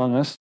lived among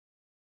us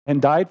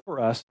and died for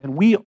us, and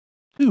we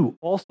too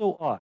also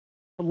ought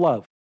to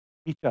love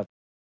each other.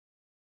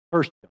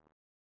 1 John.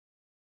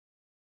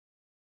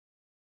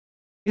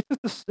 It's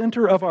at the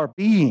center of our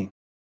being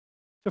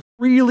to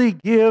freely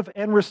give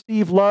and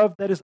receive love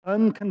that is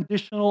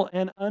unconditional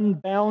and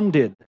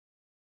unbounded.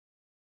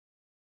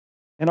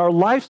 And our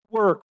life's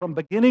work from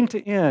beginning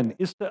to end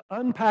is to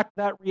unpack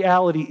that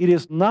reality. It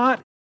is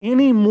not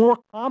any more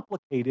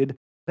complicated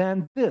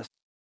than this.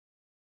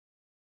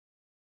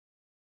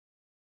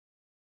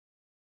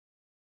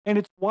 And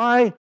it's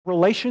why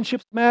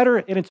relationships matter,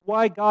 and it's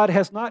why God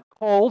has not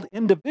called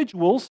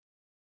individuals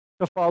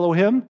to follow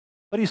Him,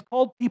 but He's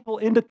called people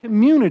into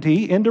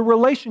community, into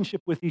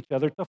relationship with each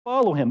other to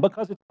follow Him,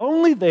 because it's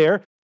only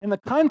there in the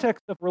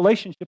context of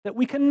relationship that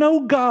we can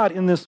know God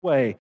in this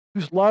way,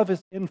 whose love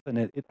is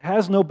infinite. It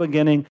has no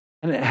beginning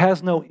and it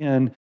has no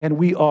end, and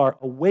we are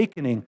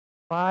awakening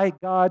by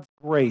God's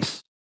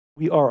grace.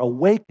 We are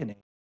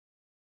awakening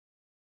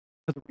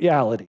to the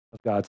reality of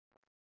God's love.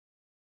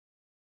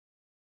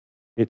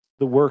 It's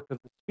the work of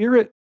the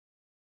Spirit,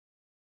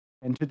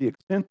 and to the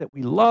extent that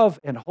we love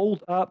and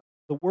hold up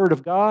the Word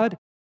of God,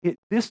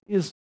 this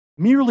is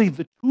merely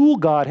the tool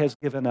God has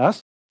given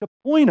us to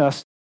point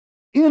us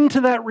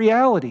into that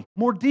reality,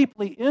 more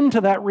deeply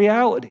into that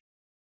reality.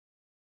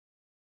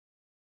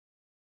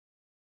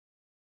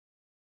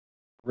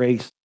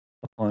 Grace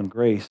upon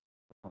grace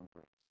upon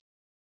grace.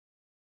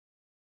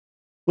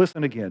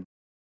 Listen again.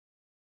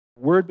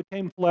 The Word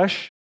became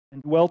flesh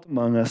and dwelt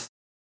among us.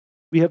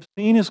 We have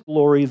seen His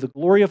glory, the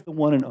glory of the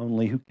one and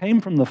only, who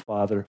came from the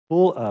Father,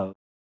 full of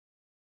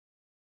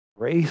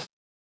grace,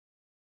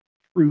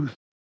 truth,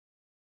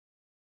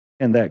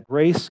 And that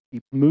grace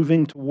keeps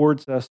moving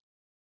towards us,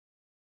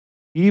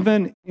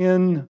 even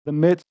in the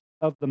midst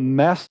of the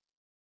mess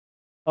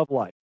of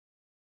life.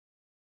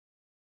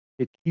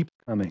 It keeps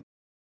coming.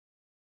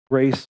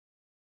 Grace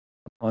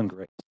upon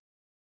grace.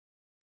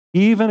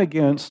 Even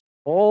against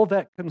all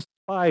that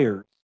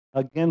conspires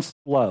against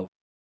love.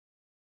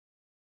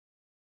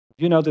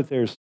 Do you know that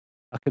there's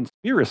a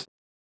conspiracy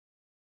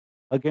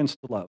against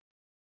love?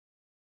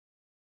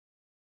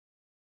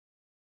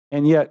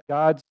 And yet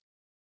God's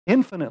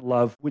infinite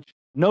love, which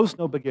knows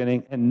no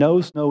beginning and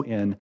knows no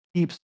end,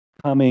 keeps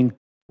coming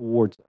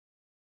towards us.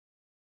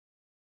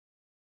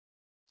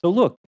 So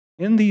look,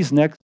 in these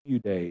next few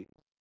days,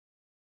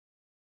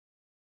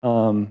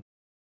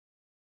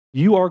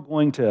 you are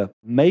going to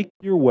make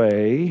your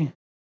way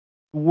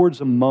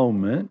towards a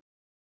moment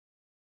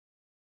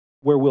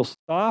where we'll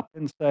stop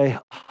and say,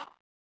 "Ah,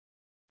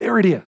 there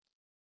it is.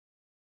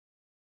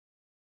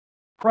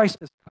 Christ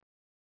is come.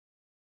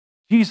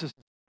 Jesus is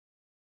come."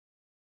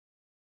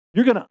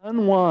 You're going to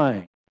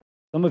unwind.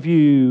 Some of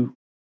you,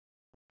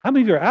 how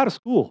many of you are out of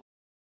school?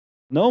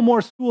 No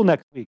more school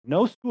next week.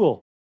 No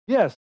school.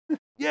 Yes.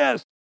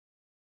 Yes.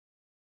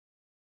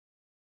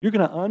 You're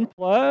going to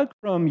unplug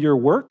from your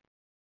work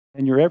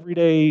and your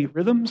everyday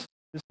rhythms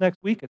this next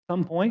week at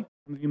some point.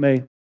 Some of you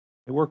may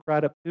work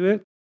right up to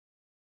it.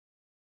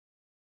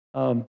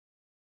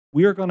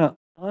 We are going to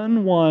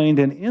unwind,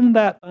 and in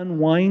that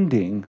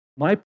unwinding,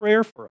 my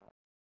prayer for us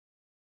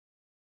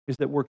is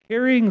that we're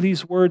carrying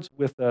these words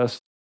with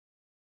us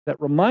that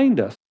remind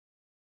us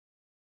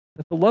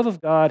that the love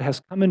of God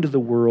has come into the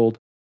world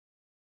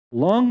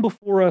long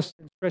before us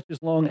and stretches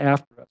long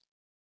after us.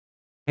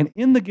 And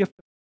in the gift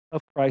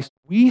of Christ,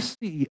 we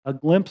see a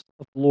glimpse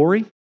of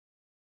glory.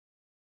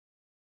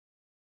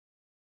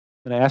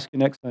 I'm going to ask you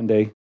next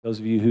Sunday, those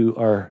of you who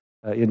are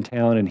in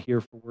town and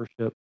here for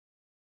worship,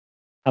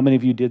 how many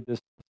of you did this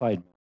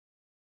assignment?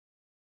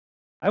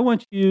 I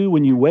want you,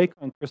 when you wake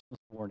on Christmas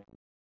morning,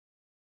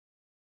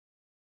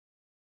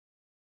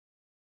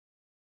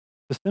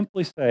 to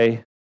simply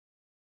say,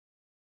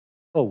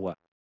 "Oh, what?"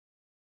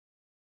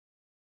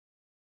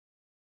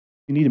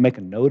 You need to make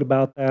a note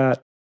about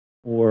that,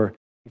 or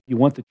if you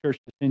want the church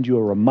to send you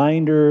a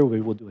reminder, we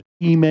will do an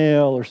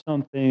email or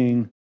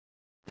something.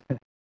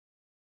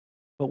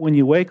 But when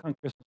you wake on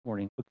Christmas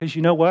morning, because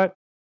you know what?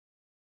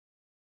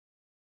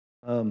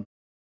 I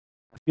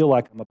feel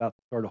like I'm about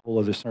to start a whole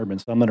other sermon,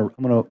 so I'm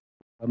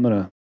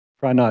gonna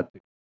try not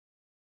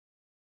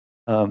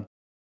to.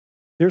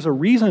 There's a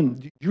reason.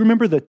 Do you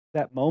remember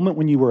that moment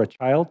when you were a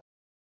child?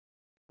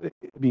 I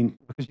mean,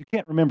 because you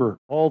can't remember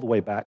all the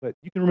way back, but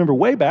you can remember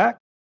way back,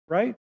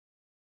 right?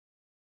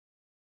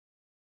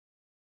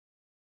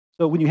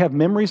 So when you have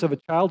memories of a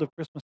child of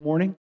Christmas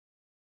morning,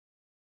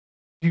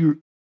 do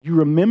you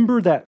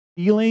remember that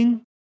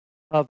feeling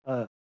of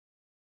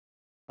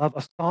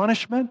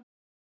astonishment?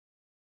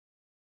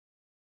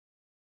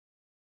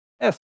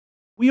 Yes,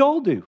 we all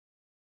do.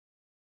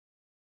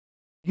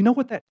 You know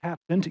what that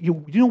taps into?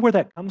 You know where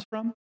that comes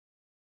from?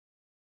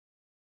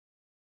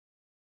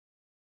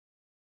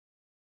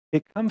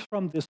 It comes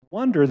from this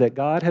wonder that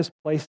God has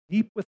placed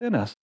deep within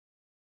us.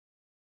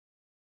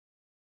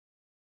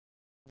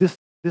 This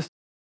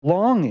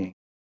longing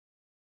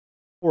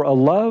for a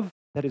love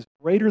that is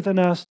greater than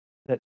us,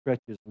 that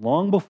stretches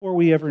long before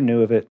we ever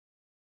knew of it,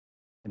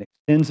 and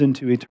extends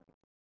into eternity.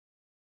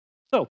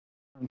 So,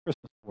 on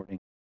Christmas morning,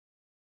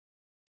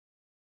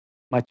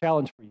 my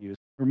challenge for you is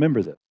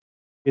remember this,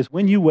 is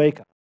when you wake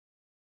up,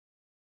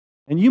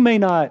 and you may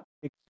not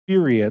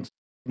experience,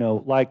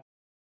 like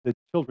the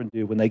children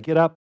do when they get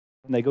up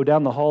and they go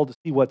down the hall to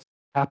see what's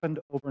happened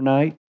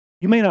overnight.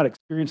 You may not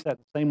experience that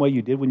the same way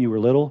you did when you were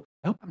little.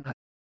 I hope I'm not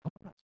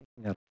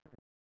speaking out of turn.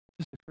 It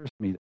just occurs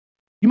to me that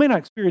you may not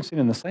experience it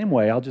in the same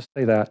way. I'll just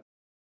say that.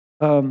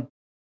 So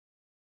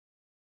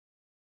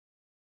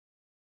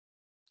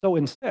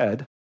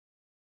instead,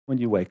 when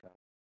you wake up,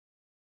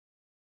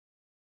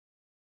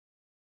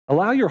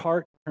 allow your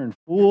heart to turn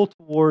full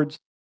towards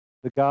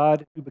the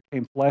God who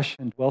became flesh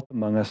and dwelt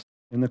among us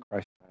in the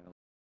Christ child.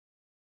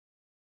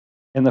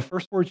 And the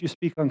first words you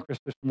speak on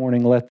Christmas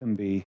morning, let them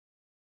be,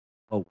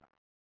 "Oh, wow."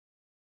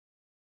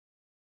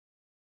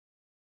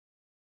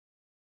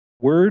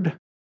 Word,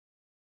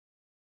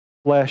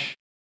 flesh,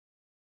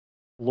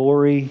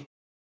 glory,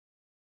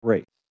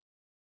 grace.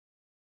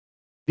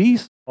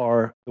 These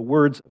are the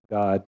words of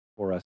God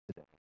for us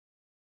today.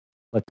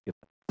 Let's give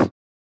thanks.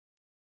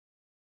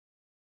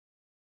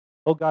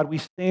 Oh God, we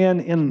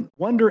stand in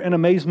wonder and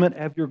amazement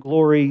of your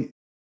glory,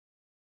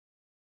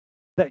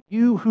 that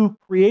you who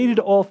created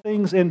all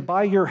things and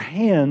by your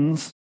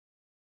hands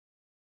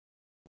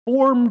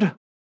formed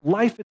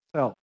life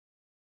itself,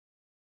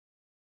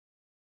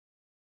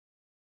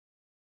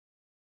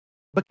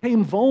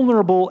 became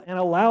vulnerable and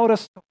allowed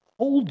us to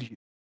hold you.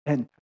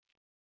 And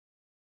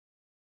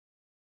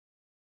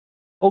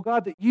oh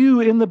God, that you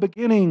in the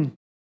beginning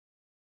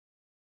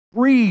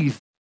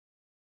breathed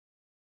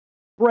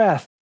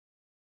breath,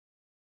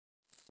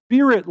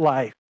 spirit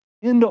life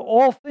into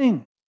all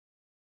things.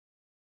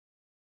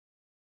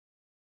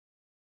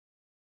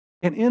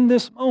 And in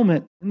this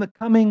moment, in the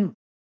coming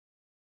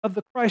of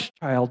the Christ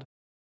child,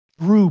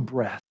 drew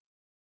breath.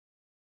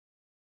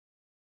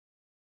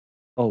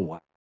 Oh,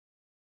 wow.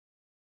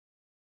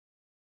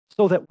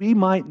 So that we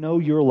might know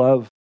your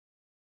love,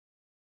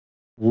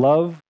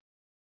 love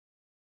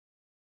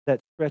that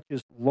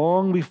stretches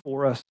long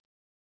before us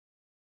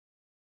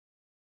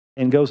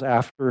and goes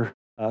after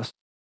us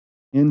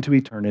into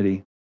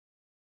eternity.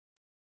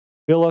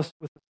 Fill us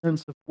with a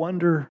sense of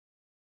wonder,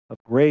 of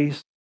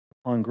grace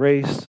upon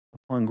grace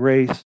upon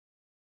grace,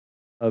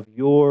 of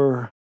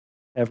your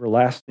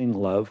everlasting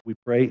love. We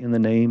pray in the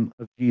name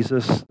of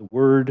Jesus, the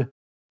Word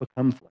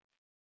become flesh.